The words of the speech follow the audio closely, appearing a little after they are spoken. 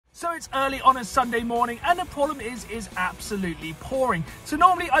So it's early on a Sunday morning and the problem is absolutely pouring. So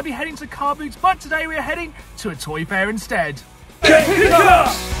normally I'd be heading to car boots, but today we're heading to a toy fair instead. Get pick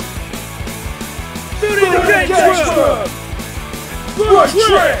up! Building the gangster! Run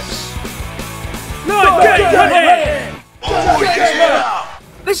tricks! Not get your head!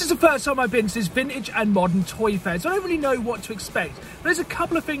 This is the first time I've been to this vintage and modern toy fair, so I don't really know what to expect. But there's a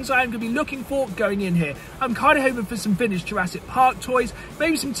couple of things I am going to be looking for going in here. I'm kind of hoping for some vintage Jurassic Park toys,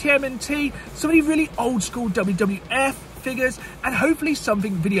 maybe some TMNT, some of the really old school WWF figures, and hopefully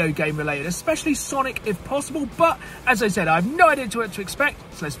something video game related, especially Sonic if possible. But as I said, I have no idea what to expect,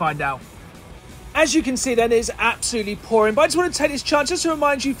 so let's find out. As you can see then, it is absolutely pouring, but I just want to take this chance just to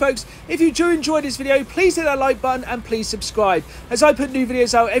remind you folks, if you do enjoy this video, please hit that like button and please subscribe, as I put new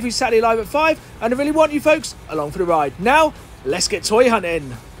videos out every Saturday live at 5, and I really want you folks along for the ride. Now, let's get toy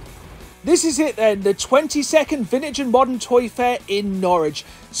hunting. This is it then, the 22nd Vintage and Modern Toy Fair in Norwich.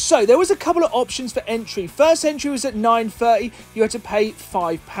 So, there was a couple of options for entry. First entry was at 9:30, you had to pay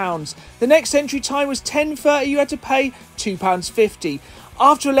 £5. The next entry time was 10:30, you had to pay £2.50.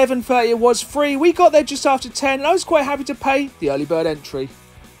 After 11:30 it was free. We got there just after 10 and I was quite happy to pay the early bird entry.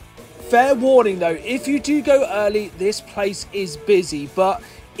 Fair warning though, if you do go early, this place is busy, but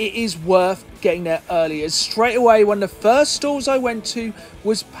it is worth getting there early, as straight away one of the first stalls I went to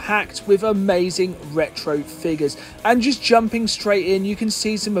was packed with amazing retro figures, and just jumping straight in you can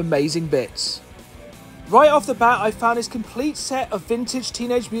see some amazing bits. Right off the bat, I found this complete set of vintage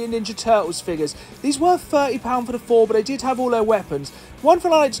Teenage Mutant Ninja Turtles figures. These were £30 for the 4, but they did have all their weapons. One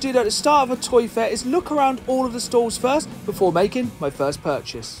thing I like to do though at the start of a toy fair is look around all of the stalls first before making my first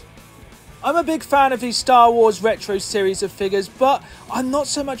purchase. I'm a big fan of the Star Wars retro series of figures, but I'm not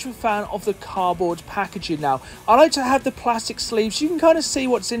so much a fan of the cardboard packaging now. I like to have the plastic sleeves so you can kind of see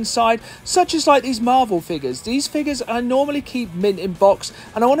what's inside, such as like these Marvel figures. These figures I normally keep mint in box,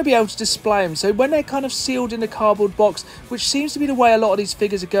 and I want to be able to display them. So when they're kind of sealed in the cardboard box, which seems to be the way a lot of these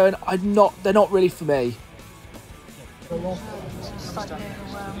figures are going, they're not really for me.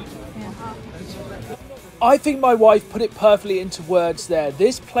 I think my wife put it perfectly into words there.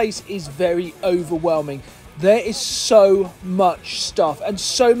 This place is very overwhelming. There is so much stuff and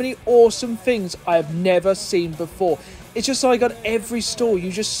so many awesome things I have never seen before. It's just like on every store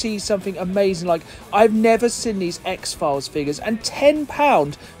you just see something amazing. Like, I've never seen these X-Files figures, and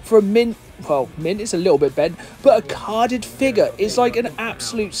 £10 for a mint, well, mint is a little bit bent, but a carded figure is like an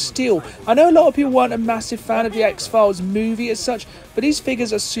absolute steal. I know a lot of people weren't a massive fan of the X-Files movie as such, but these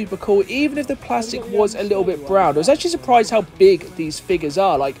figures are super cool, even if the plastic was a little bit brown. I was actually surprised how big these figures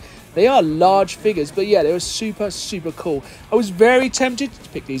are. Like, they are large figures, but yeah, they were super, super cool. I was very tempted to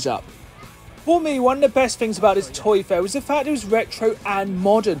pick these up. For me, one of the best things about this toy fair was the fact it was retro and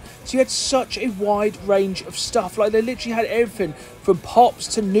modern. So you had such a wide range of stuff. Like, they literally had everything from pops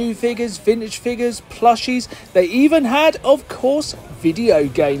to new figures, vintage figures, plushies. They even had, of course, video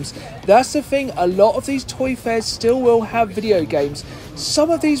games. That's the thing, a lot of these toy fairs still will have video games.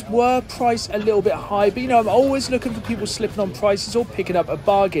 Some of these were priced a little bit high, but you know, I'm always looking for people slipping on prices or picking up a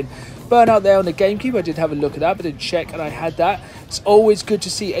bargain. Burnout there on the GameCube, I did have a look at that, but didn't check, and I had that. It's always good to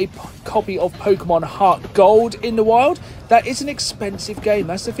see a copy of Pokemon Heart Gold in the wild. That is an expensive game.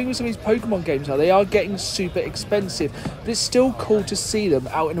 That's the thing with some of these Pokemon games now. They are getting super expensive, but it's still cool to see them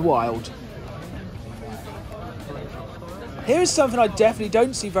out in the wild. Here is something I definitely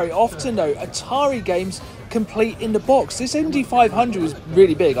don't see very often though, Atari games complete in the box. This MD500 was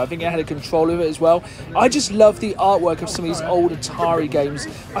really big. I think it had a controller of it as well. I just love the artwork of some of these old Atari games.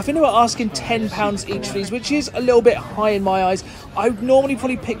 I think they were asking £10 each for these, which is a little bit high in my eyes. I would normally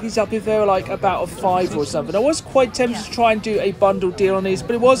probably pick these up if they were like about a £5 or something. I was quite tempted to try and do a bundle deal on these,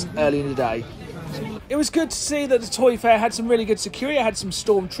 but it was early in the day. It was good to see that the toy fair had some really good security. I had some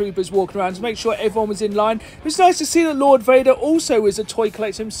stormtroopers walking around to make sure everyone was in line. It was nice to see that Lord Vader, also as a toy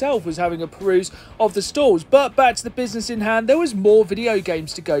collector himself, was having a peruse of the stalls. But back to the business in hand, there was more video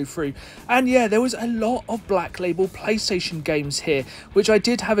games to go through. And yeah, there was a lot of Black Label PlayStation games here, which I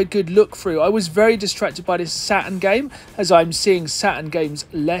did have a good look through. I was very distracted by this Saturn game, as I'm seeing Saturn games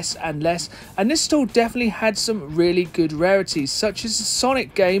less and less. And this stall definitely had some really good rarities, such as the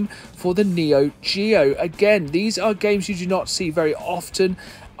Sonic game for the Neo Geo. Again, these are games you do not see very often.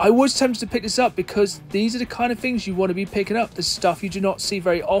 I was tempted to pick this up because these are the kind of things you want to be picking up, the stuff you do not see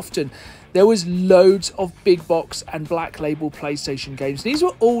very often. There was loads of big box and Black Label PlayStation games. These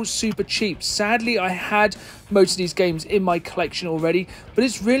were all super cheap. Sadly, I had most of these games in my collection already, but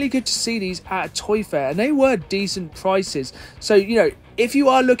it's really good to see these at a toy fair, and they were decent prices. So, you know, if you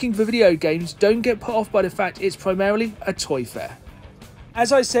are looking for video games, don't get put off by the fact it's primarily a toy fair.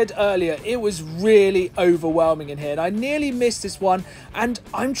 As I said earlier, it was really overwhelming in here and I nearly missed this one, and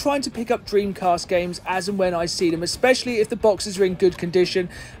I'm trying to pick up Dreamcast games as and when I see them, especially if the boxes are in good condition,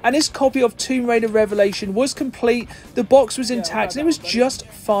 and this copy of Tomb Raider Revelation was complete, the box was intact, and it was just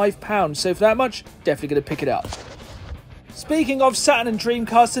 £5, so for that much, definitely going to pick it up. Speaking of Saturn and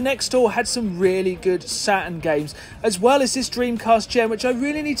Dreamcast, the next store had some really good Saturn games, as well as this Dreamcast gem, which I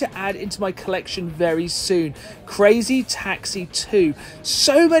really need to add into my collection very soon. Crazy Taxi 2.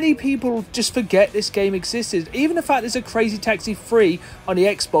 So many people just forget this game existed, even the fact there's a Crazy Taxi 3 on the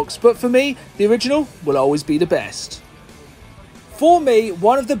Xbox, but for me, the original will always be the best. For me,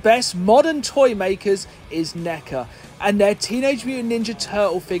 one of the best modern toy makers is NECA, and their Teenage Mutant Ninja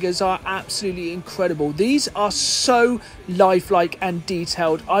Turtle figures are absolutely incredible. These are so lifelike and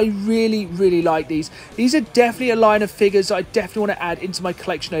detailed. I really, really like these. These are definitely a line of figures I definitely want to add into my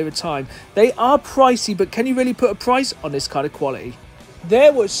collection over time. They are pricey, but can you really put a price on this kind of quality?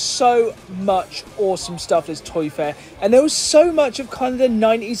 There was so much awesome stuff this toy fair, and there was so much of kind of the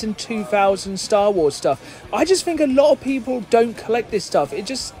 90s and 2000s Star Wars stuff. I just think a lot of people don't collect this stuff. It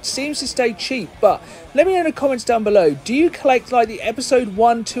just seems to stay cheap. But let me know in the comments down below, do you collect like the episode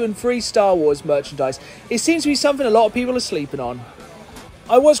 1, 2 and 3 Star Wars merchandise? It seems to be something a lot of people are sleeping on.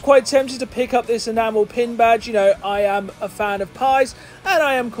 I was quite tempted to pick up this enamel pin badge. You know, I am a fan of pies and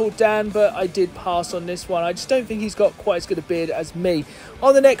I am called Dan, but I did pass on this one. I just don't think he's got quite as good a beard as me.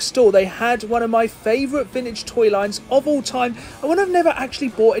 On the next store, they had one of my favourite vintage toy lines of all time, and one I've never actually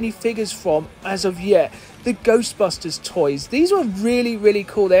bought any figures from as of yet. The Ghostbusters toys. These were really, really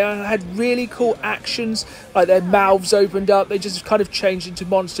cool. They had really cool actions, like their mouths opened up. They just kind of changed into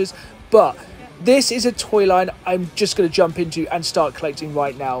monsters, but this is a toy line I'm just going to jump into and start collecting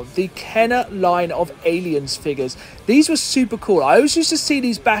right now. The Kenner line of Aliens figures. These were super cool. I always used to see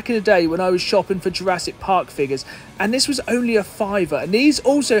these back in the day when I was shopping for Jurassic Park figures, and this was only a £5. And these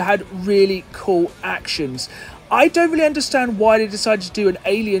also had really cool actions. I don't really understand why they decided to do an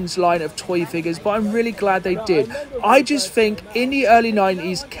Aliens line of toy figures, but I'm really glad they did. I just think in the early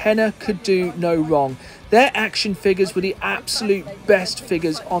 90s, Kenner could do no wrong. Their action figures were the absolute best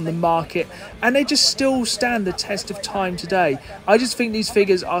figures on the market, and they just still stand the test of time today. I just think these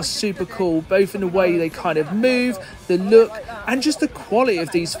figures are super cool, both in the way they kind of move, the look, and just the quality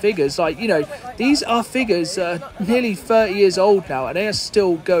of these figures. Like, you know, these are figures that are nearly 30 years old now, and they are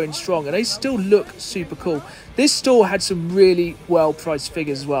still going strong, and they still look super cool. This store had some really well-priced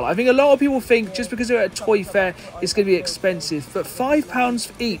figures as well. I think a lot of people think just because they're at a toy fair, it's going to be expensive. But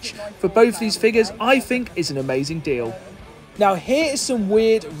 £5 each for both of these figures, I think, is an amazing deal. Now, here is some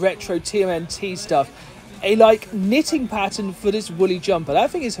weird retro TMNT stuff. A like knitting pattern for this woolly jumper.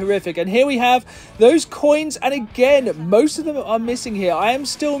 That thing is horrific. And here we have those coins, and again, most of them are missing here. I am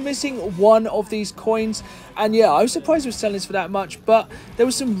still missing one of these coins, and yeah, I was surprised we were selling this for that much, but there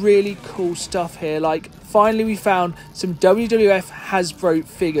was some really cool stuff here. Like, finally we found some WWF Hasbro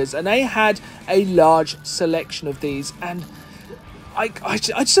figures, and they had a large selection of these, and I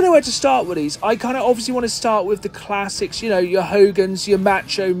just don't know where to start with these. I kind of obviously want to start with the classics, you know, your Hogans, your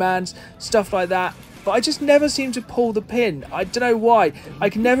Macho Mans, stuff like that. But I just never seem to pull the pin. I don't know why.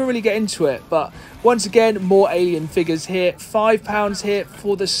 I can never really get into it. But once again, more alien figures here. £5 here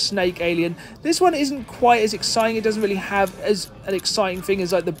for the Snake Alien. This one isn't quite as exciting. It doesn't really have as an exciting thing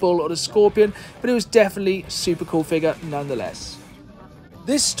as like the Bull or the Scorpion. But it was definitely a super cool figure nonetheless.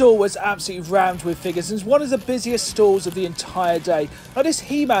 This store was absolutely rammed with figures, and it's one of the busiest stores of the entire day. Like this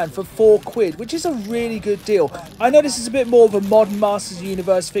He-Man for £4, which is a really good deal. I know this is a bit more of a modern Masters of the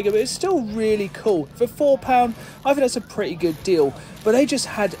Universe figure, but it's still really cool. For £4, I think that's a pretty good deal. But they just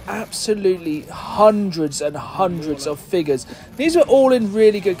had absolutely hundreds and hundreds of figures. These were all in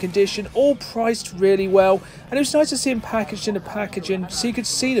really good condition, all priced really well, and it was nice to see them packaged in the packaging so you could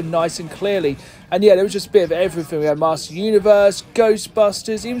see them nice and clearly. And yeah, there was just a bit of everything. We had Master Universe,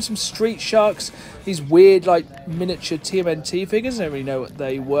 Ghostbusters, even some Street Sharks, these weird like miniature TMNT figures. I don't really know what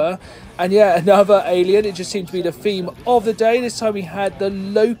they were. And yeah, another alien. It just seemed to be the theme of the day. This time we had the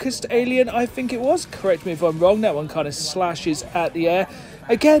Locust Alien, I think it was. Correct me if I'm wrong. That one kind of slashes at the air.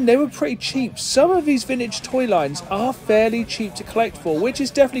 Again, they were pretty cheap. Some of these vintage toy lines are fairly cheap to collect for, which is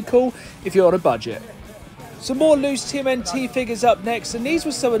definitely cool if you're on a budget. Some more loose TMNT figures up next, and these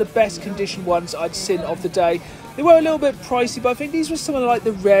were some of the best condition ones I'd seen of the day. They were a little bit pricey, but I think these were some of like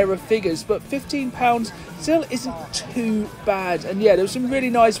the rarer figures, but £15 still isn't too bad. And yeah, there were some really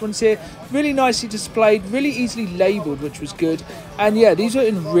nice ones here, really nicely displayed, really easily labelled, which was good. And yeah, these were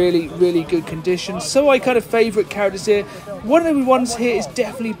in really, really good condition. Some of my kind of favourite characters here. One of the ones here is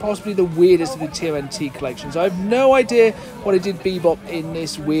definitely possibly the weirdest of the TMNT collections. I have no idea what I did Bebop in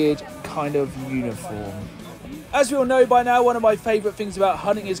this weird kind of uniform. As we all know by now, one of my favourite things about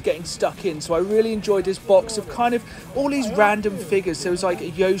hunting is getting stuck in, so I really enjoyed this box of kind of all these random figures. There was like a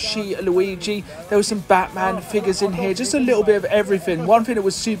Yoshi, a Luigi, there was some Batman figures in here, just a little bit of everything. One thing that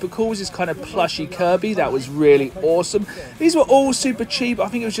was super cool was this kind of plushy Kirby, that was really awesome. These were all super cheap. I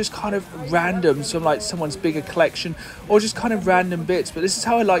think it was just kind of random, some like someone's bigger collection, or just kind of random bits. But this is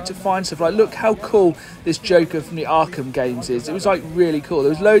how I like to find stuff. Like, look how cool this Joker from the Arkham games is. It was like really cool. There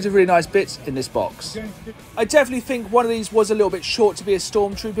was loads of really nice bits in this box. I definitely think one of these was a little bit short to be a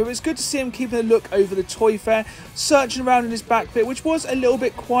stormtrooper, but it's good to see him keeping a look over the toy fair, searching around in his back bit, which was a little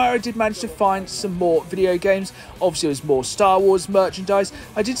bit quiet. I did manage to find some more video games. Obviously, there was more Star Wars merchandise.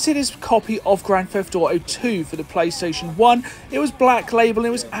 I did see this copy of Grand Theft Auto 2 for the PlayStation 1. It was black label and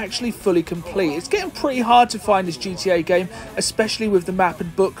it was actually fully complete. It's getting pretty hard to find this GTA game, especially with the map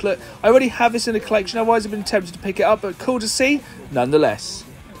and booklet. I already have this in the collection, otherwise I've been tempted to pick it up, but cool to see nonetheless.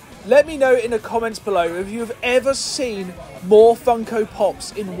 Let me know in the comments below if you have ever seen more Funko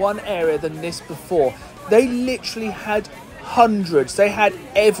Pops in one area than this before. They literally had hundreds. They had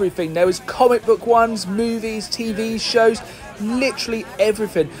everything. There was comic book ones, movies, TV shows, literally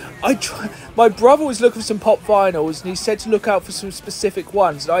everything. My brother was looking for some pop vinyls and he said to look out for some specific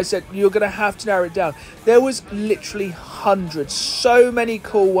ones, and I said you're going to have to narrow it down. There was literally hundreds, so many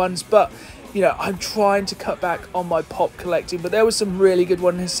cool ones, but you know, I'm trying to cut back on my pop collecting, but there were some really good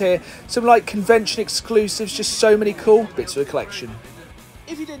ones here. Some like convention exclusives, just so many cool bits of the collection.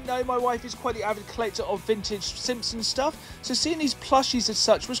 If you didn't know, my wife is quite the avid collector of vintage Simpsons stuff, so seeing these plushies as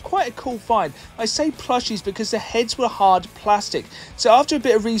such was quite a cool find. I say plushies because the heads were hard plastic, so after a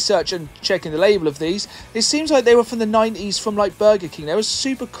bit of research and checking the label of these, it seems like they were from the 90s from like Burger King. They were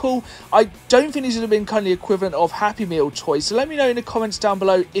super cool. I don't think these would have been kind of the equivalent of Happy Meal toys, so let me know in the comments down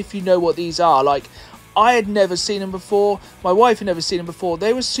below if you know what these are. Like, I had never seen them before, my wife had never seen them before.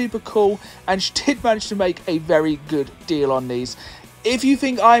 They were super cool, and she did manage to make a very good deal on these. If you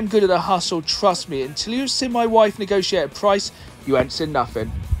think I'm good at a hustle, trust me, until you've seen my wife negotiate a price, you ain't seen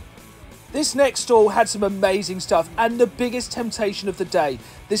nothing. This next stall had some amazing stuff, and the biggest temptation of the day,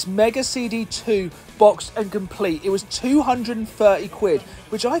 this Mega CD 2 boxed and complete. It was 230 quid,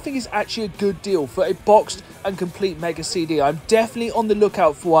 which I think is actually a good deal for a boxed and complete Mega CD. I'm definitely on the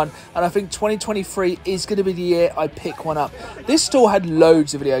lookout for one, and I think 2023 is going to be the year I pick one up. This store had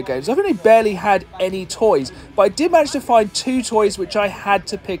loads of video games. I've only barely had any toys, but I did manage to find 2 toys which I had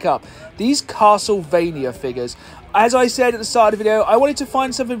to pick up. These Castlevania figures. As I said at the start of the video, I wanted to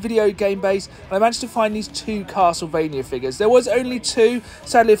find something video game based, and I managed to find these 2 Castlevania figures. There was only 2,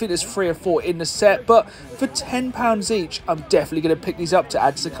 sadly I think there's 3 or 4 in the set, but for £10 each, I'm definitely going to pick these up to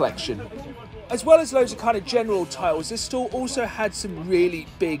add to the collection. As well as loads of kind of general titles, this store also had some really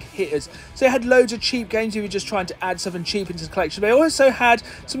big hitters. So it had loads of cheap games if you're just trying to add something cheap into the collection. They also had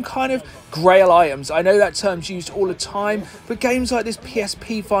some kind of grail items. I know that term's used all the time, but games like this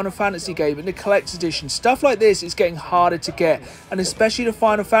PSP Final Fantasy game in the collector's edition, stuff like this is getting harder to get. And especially the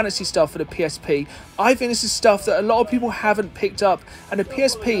Final Fantasy stuff for the PSP, I think this is stuff that a lot of people haven't picked up. And the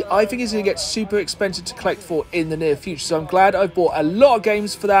PSP, I think, is going to get super expensive to collect for in the near future. So I'm glad I've bought a lot of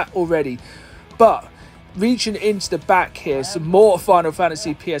games for that already. But reaching into the back here, some more Final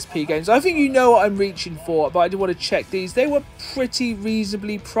Fantasy PSP games. I think you know what I'm reaching for, but I did want to check these. They were pretty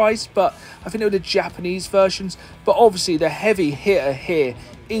reasonably priced, but I think they were the Japanese versions. But obviously the heavy hitter here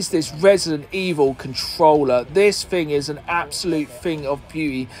is this Resident Evil controller. This thing is an absolute thing of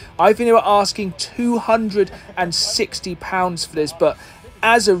beauty. I think they were asking £260 for this, but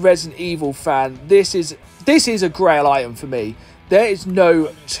as a Resident Evil fan, this is a grail item for me. There is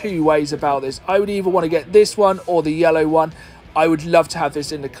no 2 ways about this. I would either want to get this one or the yellow one. I would love to have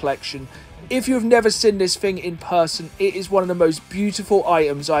this in the collection. If you've never seen this thing in person, it is one of the most beautiful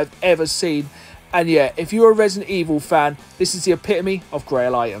items I've ever seen. And yeah, if you're a Resident Evil fan, this is the epitome of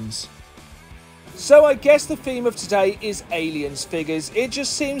grail items. So I guess the theme of today is aliens figures. It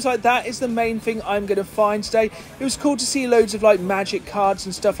just seems like that is the main thing I'm going to find today. It was cool to see loads of like magic cards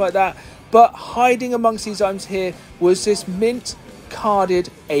and stuff like that. But hiding amongst these items here was this mint carded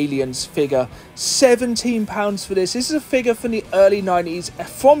aliens figure. £17 for this. This is a figure from the early 90s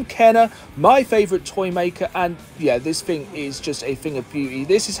from Kenner, my favourite toy maker, and yeah, this thing is just a thing of beauty.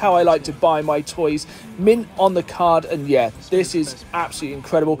 This is how I like to buy my toys, mint on the card, and yeah, this is absolutely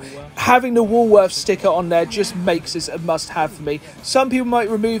incredible. Having the Woolworth sticker on there just makes this a must-have for me. Some people might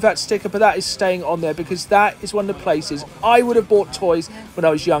remove that sticker, but that is staying on there because that is one of the places I would have bought toys when I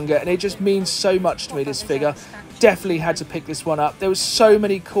was younger, and it just means so much to me, this figure. Definitely had to pick this one up. There was so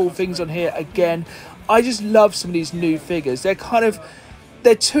many cool things on here. Again, I just love some of these new figures. They're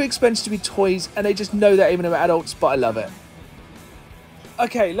too expensive to be toys, and they just know that even though adults, but I love it.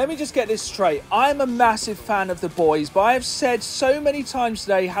 Okay, let me just get this straight. I'm a massive fan of the boys, but I have said so many times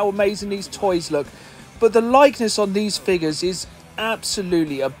today how amazing these toys look. But the likeness on these figures is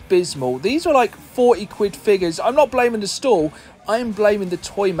absolutely abysmal. These are like 40 quid figures. I'm not blaming the stall, I'm blaming the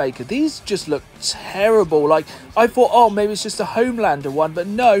toy maker. These just look terrible. Like, I thought, oh, maybe it's just a Homelander one, but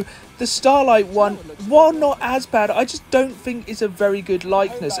no. The Starlight one, while not as bad, I just don't think it's a very good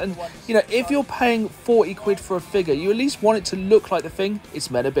likeness. And, you know, if you're paying 40 quid for a figure, you at least want it to look like the thing it's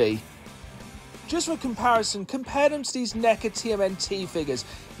meant to be. Just for comparison, compare them to these NECA TMNT figures.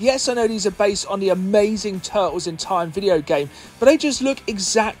 Yes, I know these are based on the amazing Turtles in Time video game, but they just look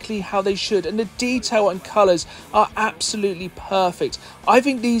exactly how they should, and the detail and colours are absolutely perfect. I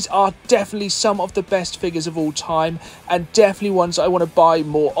think these are definitely some of the best figures of all time, and definitely ones I want to buy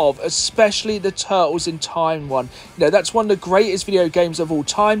more of, especially the Turtles in Time one. You know, that's one of the greatest video games of all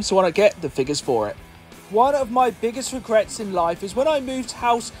time, so I want to get the figures for it. One of my biggest regrets in life is when I moved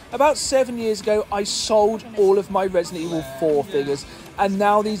house about 7 years ago, I sold all of my Resident Evil 4 figures, and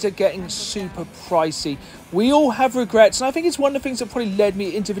now these are getting super pricey. We all have regrets, and I think it's one of the things that probably led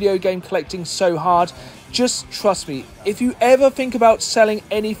me into video game collecting so hard. Just trust me, if you ever think about selling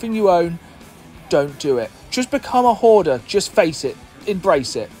anything you own, don't do it. Just become a hoarder, just face it,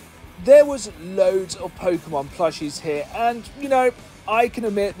 embrace it. There was loads of Pokemon plushies here, and you know, I can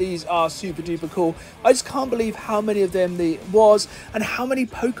admit these are super duper cool. I just can't believe how many of them there was and how many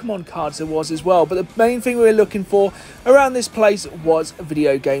Pokemon cards there was as well. But the main thing we were looking for around this place was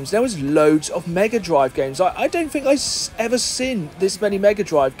video games. There was loads of Mega Drive games. I don't think I've ever seen this many Mega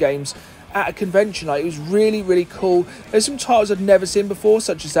Drive games at a convention. Like, it was really, really cool. There's some titles I'd never seen before,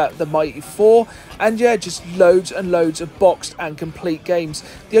 such as the Mighty 4, and yeah, just loads and loads of boxed and complete games.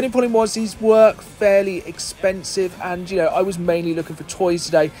 The only problem was these were fairly expensive, and you know, I was mainly looking for toys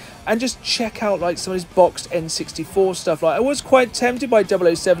today, and just check out like some of this boxed N64 stuff. Like, I was quite tempted by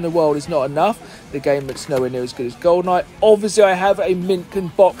 007 The World Is Not Enough, the game that's nowhere near as good as GoldenEye. Obviously I have a mint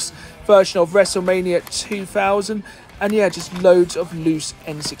and box version of WrestleMania 2000, and yeah, just loads of loose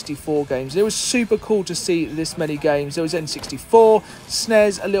N64 games. It was super cool to see this many games. There was N64,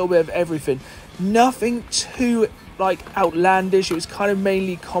 SNES, a little bit of everything. Nothing too like outlandish. It was kind of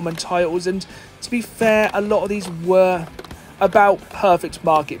mainly common titles, and to be fair, a lot of these were about perfect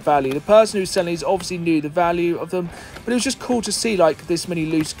market value. The person who was selling these obviously knew the value of them, but it was just cool to see like this many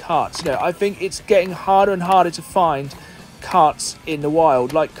loose carts. You know, I think it's getting harder and harder to find carts in the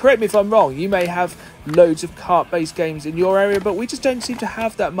wild. Like, correct me if I'm wrong, you may have loads of cart based games in your area, but we just don't seem to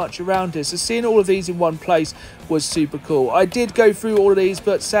have that much around here. So seeing all of these in one place was super cool. I did go through all of these,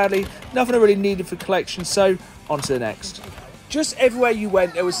 but sadly nothing I really needed for collection, so on to the next. Just everywhere you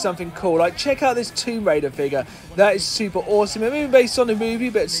went there was something cool. Like, check out this Tomb Raider figure. That is super awesome. It may be based on a movie,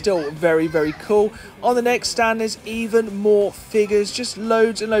 but it's still very, very cool. On the next stand there's even more figures, just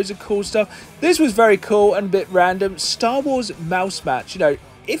loads and loads of cool stuff. This was very cool and a bit random. Star Wars mouse match. You know,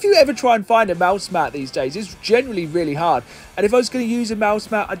 if you ever try and find a mouse mat these days, it's generally really hard. And if I was going to use a mouse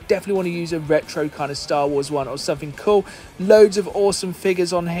mat, I definitely want to use a retro kind of Star Wars one or something cool. Loads of awesome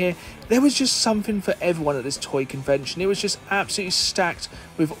figures on here. There was just something for everyone at this toy convention. It was just absolutely stacked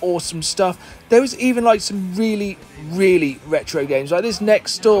with awesome stuff. There was even like some really, really retro games. Like this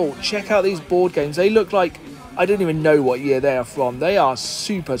next stall, check out these board games. They look like, I don't even know what year they are from. They are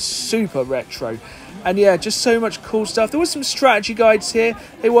super, super retro. And yeah, just so much cool stuff. There was some strategy guides here.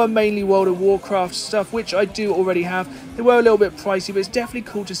 They were mainly World of Warcraft stuff, which I do already have. They were a little bit pricey, but it's definitely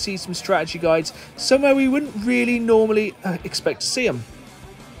cool to see some strategy guides somewhere we wouldn't really normally expect to see them.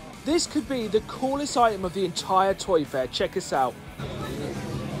 This could be the coolest item of the entire toy fair. Check this out.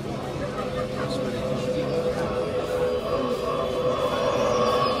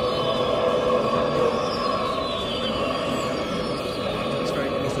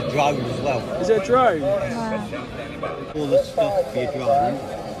 Drone as well. Is it a drone? Yeah. All the stuff for your drone.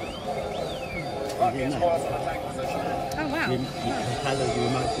 Oh wow. Your propellers, your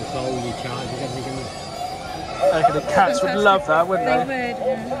remote control, your chargers, everything else. I reckon the cats would love that, wouldn't they? They would,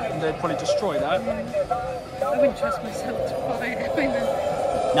 yeah. And they'd probably destroy that. I wouldn't trust myself to fly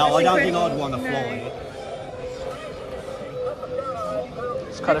it. No, I don't think I'd want to fly it.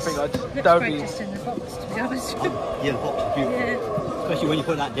 It's the kind of thing I Looks don't great need. just in the box, to be honest. Yeah, the box is beautiful. Yeah. Especially when you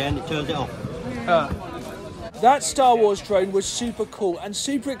put that down, it turns it off. That Star Wars drone was super cool and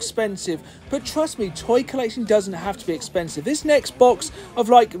super expensive, but trust me, toy collecting doesn't have to be expensive. This next box of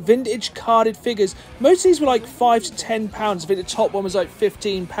like vintage carded figures, most of these were like £5 to £10. I think the top one was like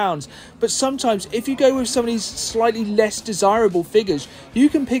 £15. But sometimes if you go with some of these slightly less desirable figures, you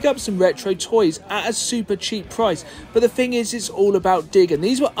can pick up some retro toys at a super cheap price. But the thing is, it's all about digging.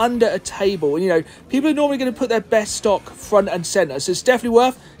 These were under a table, and you know, people are normally going to put their best stock front and centre, so it's definitely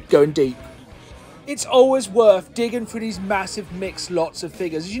worth going deep. It's always worth digging through these massive mixed lots of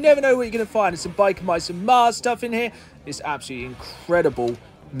figures. You never know what you're going to find. There's some Biker Mice and Mars stuff in here. This absolutely incredible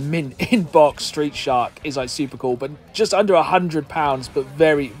mint inbox Street Shark is like super cool, but just under £100, but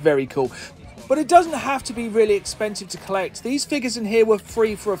very, very cool. But it doesn't have to be really expensive to collect. These figures in here were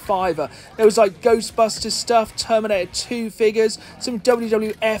free for a £5. There was like Ghostbusters stuff, Terminator 2 figures, some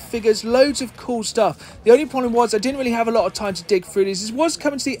WWF figures, loads of cool stuff. The only problem was I didn't really have a lot of time to dig through these. This was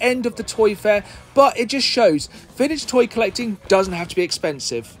coming to the end of the toy fair, but it just shows vintage toy collecting doesn't have to be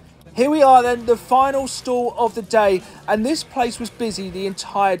expensive. Here we are then, the final stall of the day, and this place was busy the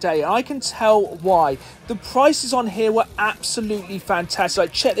entire day, and I can tell why. The prices on here were absolutely fantastic.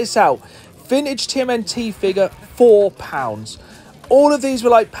 Like, check this out. Vintage TMNT figure, £4. All of these were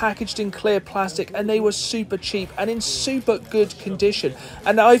like packaged in clear plastic, and they were super cheap and in super good condition.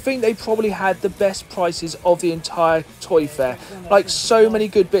 And I think they probably had the best prices of the entire toy fair. Like, so many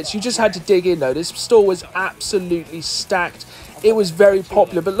good bits. You just had to dig in though. This store was absolutely stacked. It was very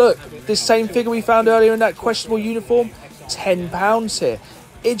popular. But look, this same figure we found earlier in that questionable uniform, £10 here.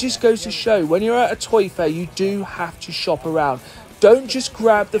 It just goes to show, when you're at a toy fair, you do have to shop around. Don't just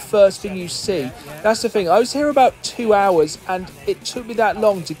grab the first thing you see. That's the thing. I was here about 2 hours and it took me that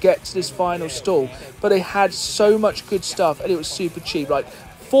long to get to this final stall. But they had so much good stuff and it was super cheap. Like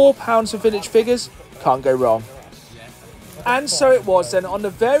 £4 for vintage figures, can't go wrong. And so it was then. On the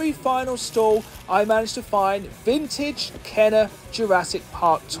very final stall, I managed to find vintage Kenner Jurassic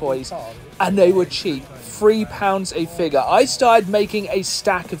Park toys. And they were cheap. £3 a figure. I started making a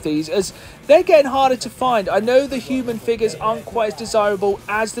stack of these as they're getting harder to find. I know the human figures aren't quite as desirable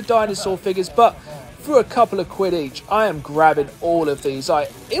as the dinosaur figures, but for a couple of quid each, I am grabbing all of these.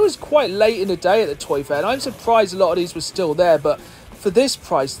 It was quite late in the day at the toy fair, and I'm surprised a lot of these were still there, but for this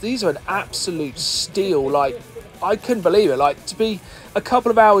price, these are an absolute steal. Like, I couldn't believe it. Like, to be a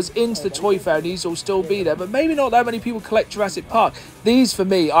couple of hours into the toy fair and these will still be there, but maybe not that many people collect Jurassic Park. These, for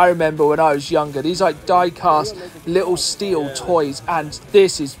me, I remember when I was younger, these like die-cast little steel toys, and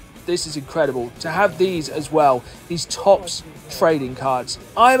this is incredible. To have these as well, these Topps trading cards.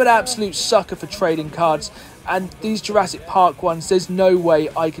 I am an absolute sucker for trading cards, and these Jurassic Park ones, there's no way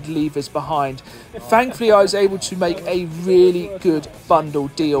I could leave this behind. Thankfully, I was able to make a really good bundle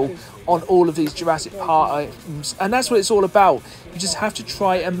deal on all of these Jurassic Park items, and that's what it's all about. You just have to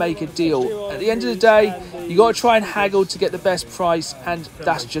try and make a deal. At the end of the day, you got to try and haggle to get the best price, and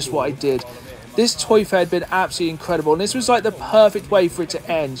that's just what I did. This toy fair had been absolutely incredible, and this was like the perfect way for it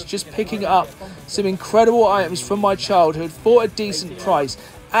to end. Just picking up some incredible items from my childhood for a decent price.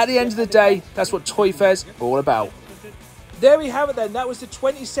 At the end of the day, that's what toy fairs are all about. There we have it then. That was the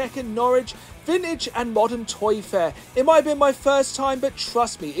 22nd Norwich Vintage and Modern Toy Fair. It might have been my first time, but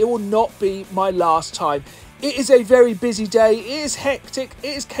trust me, it will not be my last time. It is a very busy day, it is hectic, it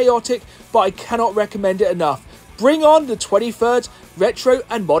is chaotic, but I cannot recommend it enough. Bring on the 23rd Retro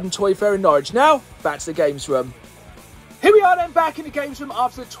and Modern Toy Fair in Norwich. Now, back to the games room. Here we are then, back in the games room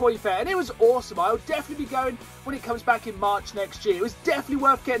after the toy fair, and it was awesome. I'll definitely be going when it comes back in March next year. It was definitely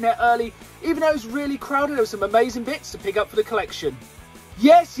worth getting there early, even though it was really crowded. There were some amazing bits to pick up for the collection.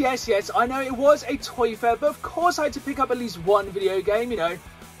 Yes, I know it was a toy fair, but of course I had to pick up at least one video game, you know.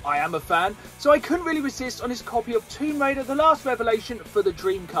 I am a fan, so I couldn't really resist on this copy of Tomb Raider: The Last Revelation for the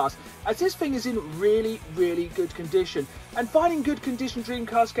Dreamcast, as this thing is in really good condition, and finding good condition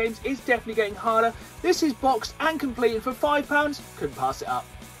Dreamcast games is definitely getting harder. This is boxed and complete, and for £5, couldn't pass it up.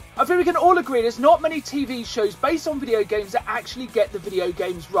 I think we can all agree there's not many TV shows based on video games that actually get the video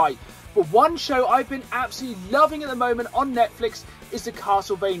games right, but one show I've been absolutely loving at the moment on Netflix is the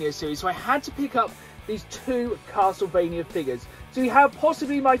Castlevania series, so I had to pick up these two Castlevania figures. So we have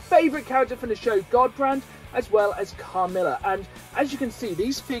possibly my favourite character from the show, Godbrand, as well as Carmilla. And as you can see,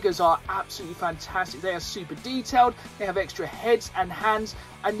 these figures are absolutely fantastic. They are super detailed, they have extra heads and hands,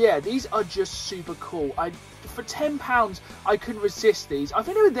 and yeah, these are just super cool. For £10, I couldn't resist these. I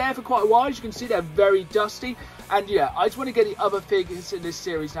think they were there for quite a while. As you can see, they're very dusty. And yeah, I just want to get the other figures in this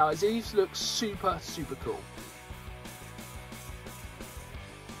series now, as these look super cool.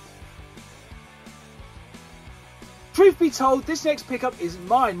 Truth be told, this next pickup isn't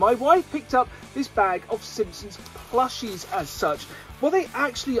mine. My wife picked up this bag of Simpsons plushies as such. Well, they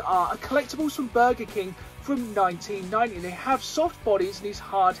actually are collectibles from Burger King from 1990. They have soft bodies and these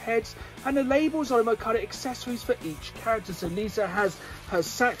hard heads, and the labels on them are kind of accessories for each character. So Lisa has her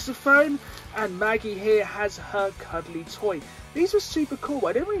saxophone, and Maggie here has her cuddly toy. These were super cool.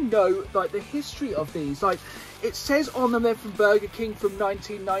 I don't really know like the history of these. Like, it says on them they're from Burger King from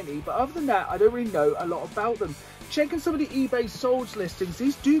 1990, but other than that, I don't really know a lot about them. Checking some of the eBay solds listings,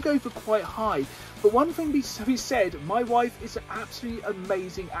 these do go for quite high. But one thing be said, my wife is absolutely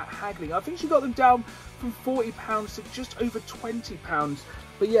amazing at haggling. I think she got them down from £40 to just over £20.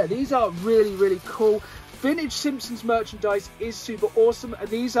 But yeah, these are really, really cool. Vintage Simpsons merchandise is super awesome, and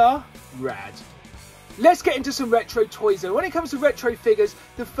these are rad. Let's get into some retro toys though. When it comes to retro figures,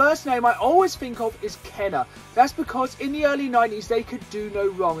 the first name I always think of is Kenner. That's because in the early 90s they could do no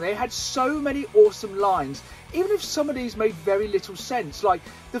wrong. They had so many awesome lines, even if some of these made very little sense. Like,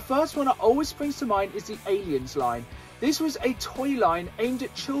 the first one that always springs to mind is the Aliens line. This was a toy line aimed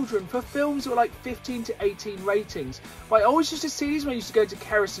at children for films that were like 15 to 18 ratings. But I always used to see these when I used to go to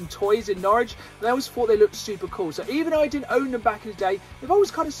Kerrison Toys in Norwich, and I always thought they looked super cool. So even though I didn't own them back in the day, they've always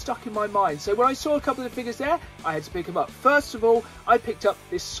kind of stuck in my mind. So when I saw a couple of the figures there, I had to pick them up. First of all, I picked up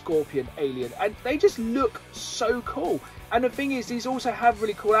this Scorpion alien, and they just look so cool. And the thing is, these also have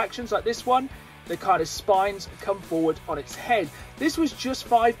really cool actions, like this one. The kind of spines come forward on its head. This was just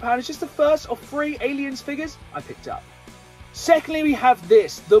 £5. It's just the first of 3 Aliens figures I picked up. Secondly, we have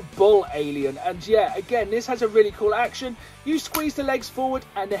this, the Bull Alien, and yeah, again, this has a really cool action. You squeeze the legs forward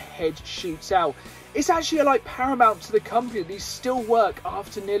and the head shoots out. It's actually like paramount to the company. These still work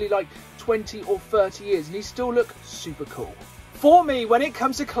after nearly like 20 or 30 years, and these still look super cool. For me, when it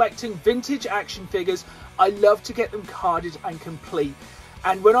comes to collecting vintage action figures, I love to get them carded and complete.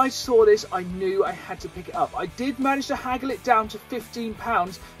 And when I saw this, I knew I had to pick it up. I did manage to haggle it down to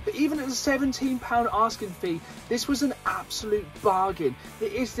 £15, but even at the £17 asking fee, this was an absolute bargain.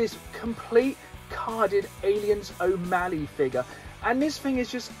 It is this complete carded Aliens O'Malley figure. And this thing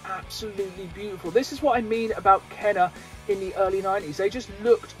is just absolutely beautiful. This is what I mean about Kenner in the early 90s. They just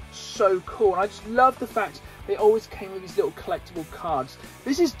looked so cool. And I just love the fact they always came with these little collectible cards.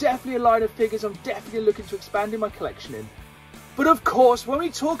 This is definitely a line of figures I'm definitely looking to expand in my collection in. But of course, when we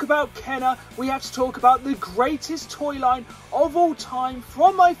talk about Kenner, we have to talk about the greatest toy line of all time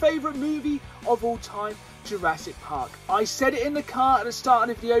from my favourite movie of all time, Jurassic Park. I said it in the car at the start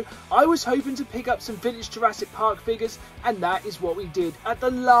of the video, I was hoping to pick up some vintage Jurassic Park figures, and that is what we did. At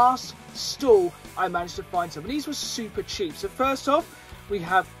the last stall, I managed to find some, and these were super cheap. So first off, we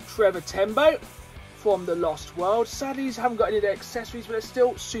have Trevor Tembo from The Lost World. Sadly, these haven't got any of their accessories, but they're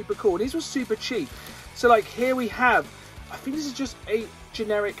still super cool. These were super cheap. So like here we have, I think this is just a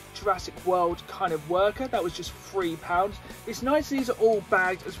generic Jurassic World kind of worker. That was just £3. It's nice these are all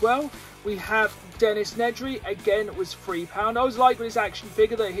bagged as well. We have Dennis Nedry, again it was £3. I was like with his action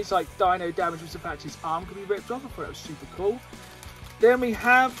figure that his like dino damage was the fact his arm could be ripped off. I thought that was super cool. Then we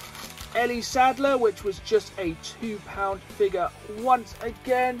have Ellie Sadler, which was just a £2 figure once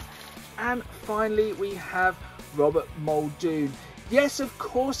again. And finally we have Robert Muldoon. Yes, of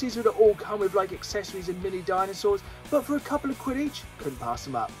course, these would all come with like accessories and mini dinosaurs, but for a couple of quid each, couldn't pass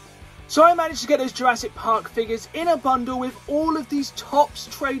them up. So I managed to get those Jurassic Park figures in a bundle with all of these Topps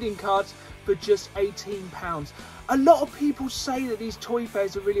trading cards for just £18. A lot of people say that these toy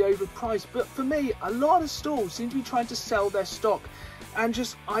fairs are really overpriced, but for me, a lot of stalls seem to be trying to sell their stock. And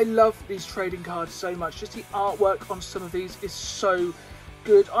just, I love these trading cards so much. Just the artwork on some of these is so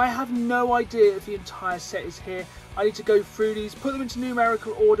good. I have no idea if the entire set is here. I need to go through these, put them into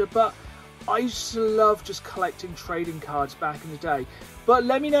numerical order, but I used to love just collecting trading cards back in the day. But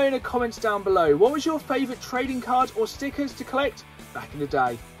let me know in the comments down below, what was your favourite trading cards or stickers to collect back in the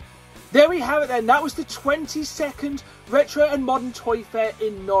day? There we have it then, that was the 22nd Retro and Modern Toy Fair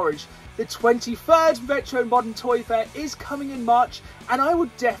in Norwich. The 23rd Retro and Modern Toy Fair is coming in March, and I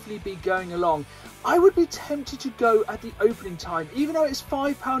would definitely be going along. I would be tempted to go at the opening time, even though it's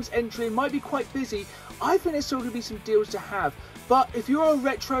 £5 entry and might be quite busy. I think there's still going to be some deals to have. But if you're a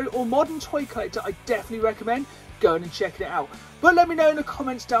retro or modern toy collector, I definitely recommend going and checking it out. But let me know in the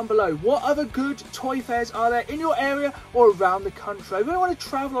comments down below, what other good toy fairs are there in your area or around the country? I really want to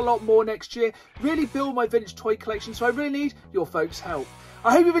travel a lot more next year, really build my vintage toy collection, so I really need your folks' help.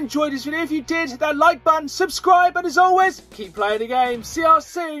 I hope you've enjoyed this video. If you did, hit that like button, subscribe, and as always, keep playing the game. See you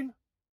soon.